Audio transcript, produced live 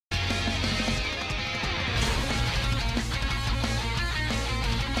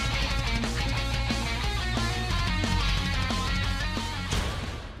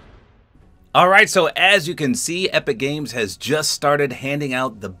Alright, so as you can see, Epic Games has just started handing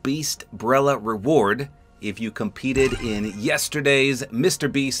out the Beast Brella reward if you competed in yesterday's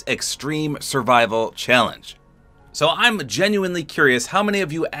Mr. Beast Extreme Survival Challenge. So I'm genuinely curious how many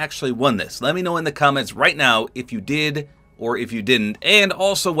of you actually won this. Let me know in the comments right now if you did or if you didn't, and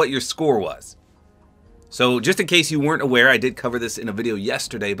also what your score was. So just in case you weren't aware, I did cover this in a video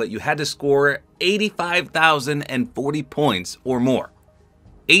yesterday, but you had to score 85,040 points or more.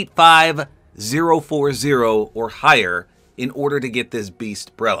 85040 or higher in order to get this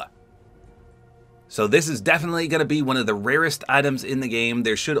Beast Brella. So this is definitely going to be one of the rarest items in the game.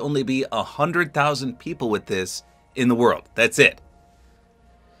 There should only be 100,000 people with this in the world. That's it.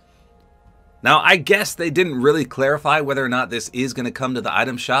 Now, I guess they didn't really clarify whether or not this is going to come to the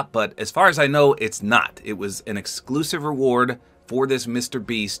item shop, but as far as I know, it's not. It was an exclusive reward for this Mr.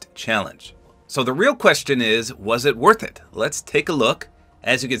 Beast challenge. So the real question is, was it worth it? Let's take a look.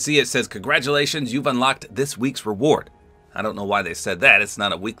 As you can see, it says, congratulations, you've unlocked this week's reward. I don't know why they said that. It's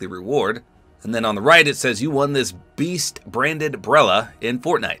not a weekly reward. And then on the right, it says you won this Beast branded Brella in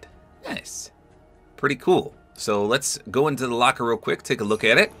Fortnite. Nice. Pretty cool. So let's go into the locker real quick, take a look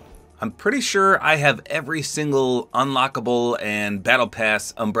at it. I'm pretty sure I have every single unlockable and battle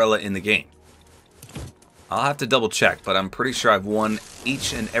pass umbrella in the game. I'll have to double check, but I'm pretty sure I've won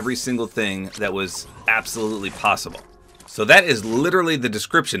each and every single thing that was absolutely possible. So that is literally the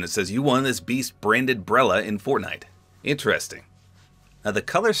description. It says you won this Beast branded Brella in Fortnite. Interesting. Now the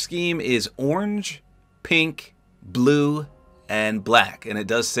color scheme is orange, pink, blue, and black. And it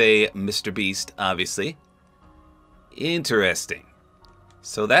does say Mr. Beast, obviously. Interesting.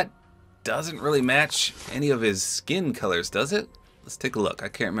 So that doesn't really match any of his skin colors, does it? Let's take a look. I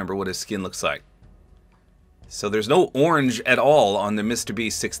can't remember what his skin looks like. So there's no orange at all on the Mr.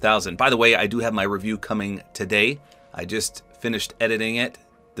 Beast 6000. By the way, I do have my review coming today. I just finished editing it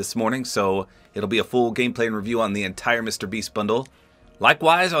this morning, so it'll be a full gameplay and review on the entire Mr. Beast bundle.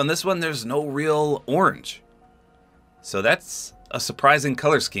 Likewise, on this one, there's no real orange. So that's a surprising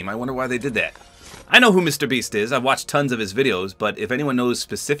color scheme. I wonder why they did that. I know who Mr. Beast is. I've watched tons of his videos, but if anyone knows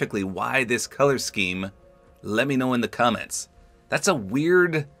specifically why this color scheme, let me know in the comments. That's a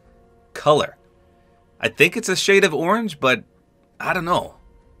weird color. I think it's a shade of orange, but I don't know.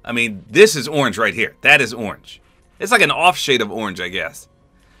 I mean, this is orange right here. That is orange. It's like an off shade of orange, I guess.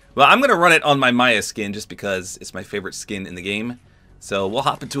 Well, I'm going to run it on my Maya skin just because it's my favorite skin in the game. So we'll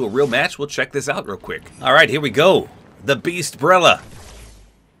hop into a real match. We'll check this out real quick. All right, here we go. The Beast Brella.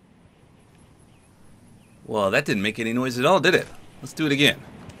 Well, that didn't make any noise at all, did it? Let's do it again.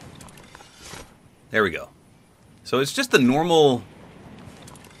 There we go. So it's just the normal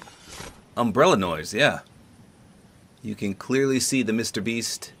umbrella noise, yeah. You can clearly see the Mr.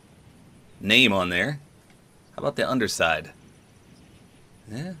 Beast name on there. How about the underside?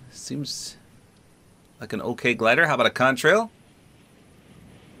 Yeah, seems like an okay glider. How about a contrail?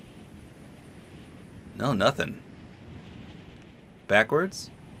 No, nothing. Backwards,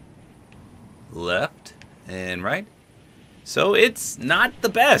 left, and right. So it's not the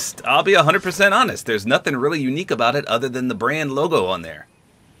best. I'll be 100% honest. There's nothing really unique about it other than the brand logo on there.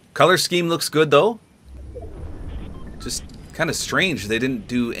 Color scheme looks good though. Just kind of strange. They didn't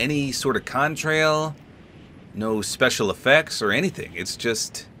do any sort of contrail. No special effects or anything. It's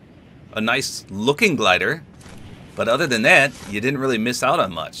just a nice looking glider. But other than that, you didn't really miss out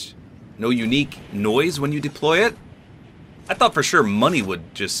on much. No unique noise when you deploy it. I thought for sure money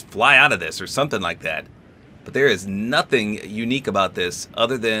would just fly out of this or something like that. But there is nothing unique about this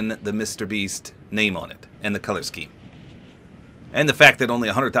other than the Mr. Beast name on it and the color scheme. And the fact that only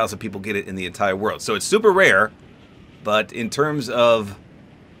 100,000 people get it in the entire world. So it's super rare, but in terms of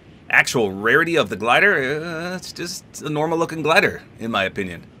actual rarity of the glider, it's just a normal looking glider, in my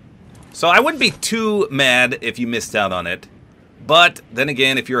opinion. So I wouldn't be too mad if you missed out on it. But then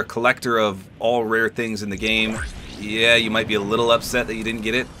again, if you're a collector of all rare things in the game, yeah, you might be a little upset that you didn't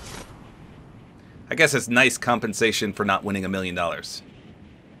get it. I guess it's nice compensation for not winning $1 million.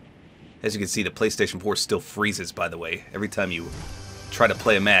 As you can see, the PlayStation 4 still freezes, by the way. Every time you try to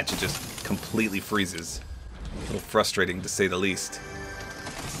play a match, it just completely freezes. A little frustrating, to say the least.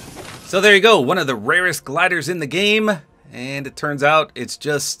 So there you go, one of the rarest gliders in the game, and it turns out it's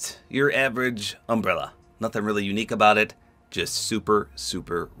just your average umbrella. Nothing really unique about it, just super,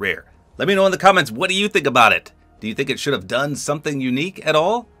 super rare. Let me know in the comments, what do you think about it? Do you think it should have done something unique at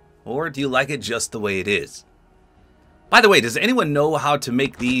all? Or do you like it just the way it is? By the way, does anyone know how to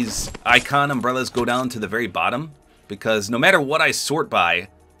make these icon umbrellas go down to the very bottom? Because no matter what I sort by,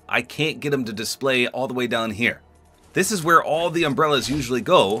 I can't get them to display all the way down here. This is where all the umbrellas usually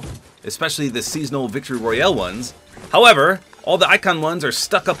go, especially the seasonal Victory Royale ones. However, all the icon ones are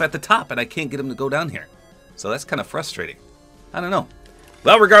stuck up at the top, and I can't get them to go down here. So that's kind of frustrating. I don't know.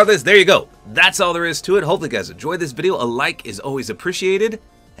 Well, regardless, there you go. That's all there is to it. Hopefully, you guys enjoyed this video. A like is always appreciated.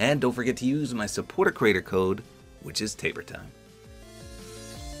 And don't forget to use my supporter creator code, which is tabortime.